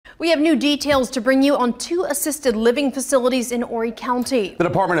We have new details to bring you on 2 assisted living facilities in Horry County. The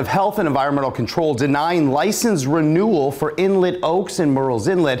Department of Health and Environmental Control denying license renewal for Inlet Oaks and Murrells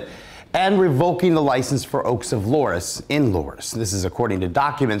Inlet and revoking the license for Oaks of Loris in Loris. This is according to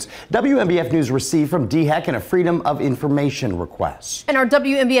documents WMBF News received from DHEC and a Freedom of Information request. And our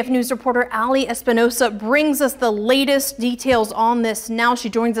WMBF News reporter Ali Espinosa brings us the latest details on this now. She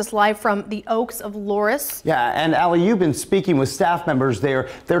joins us live from the Oaks of Loris. Yeah, and Ali, you've been speaking with staff members there.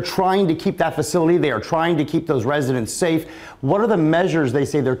 They're trying to keep that facility. They are trying to keep those residents safe. What are the measures they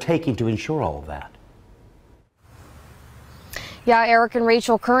say they're taking to ensure all of that? Yeah, Eric and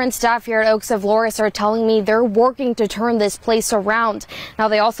Rachel, current staff here at Oaks of Loris are telling me they're working to turn this place around. Now,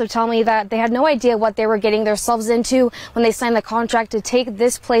 they also tell me that they had no idea what they were getting themselves into when they signed the contract to take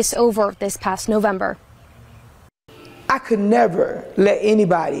this place over this past November. I could never let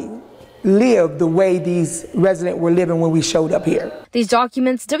anybody live the way these residents were living when we showed up here. These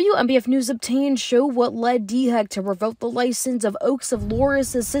documents WMBF News obtained show what led DHEC to revoke the license of Oaks of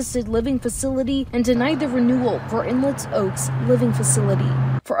Loris Assisted Living Facility and deny the renewal for Inlet's Oaks Living Facility.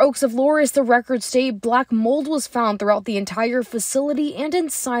 For Oaks of Loris, the records state black mold was found throughout the entire facility and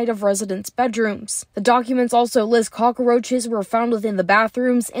inside of residents' bedrooms. The documents also list cockroaches were found within the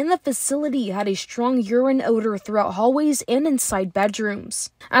bathrooms, and the facility had a strong urine odor throughout hallways and inside bedrooms.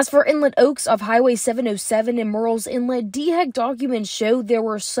 As for Inlet Oaks of Highway 707 and Murrells Inlet, DHEC documents showed there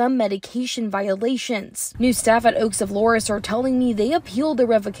were some medication violations. New staff at Oaks of Loris are telling me they appealed the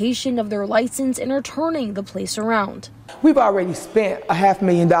revocation of their license and are turning the place around. We've already spent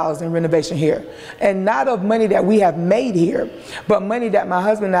 $500,000 in renovation here, and not of money that we have made here, but money that my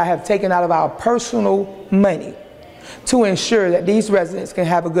husband and I have taken out of our personal money to ensure that these residents can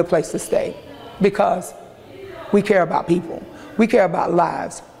have a good place to stay, because we care about people. We care about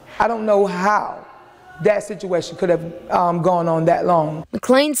lives. I don't know how that situation could have gone on that long.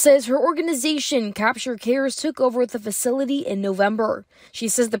 McLean says her organization, Capture Cares, took over the facility in November. She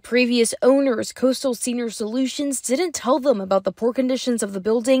says the previous owners, Coastal Senior Solutions, didn't tell them about the poor conditions of the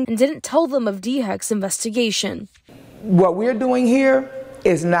building and didn't tell them of DHEC's investigation. What we're doing here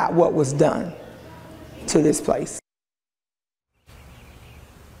is not what was done to this place.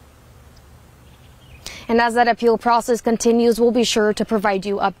 And as that appeal process continues, we'll be sure to provide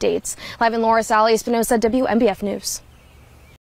you updates. Live in Loris, Ali Espinosa, WMBF News.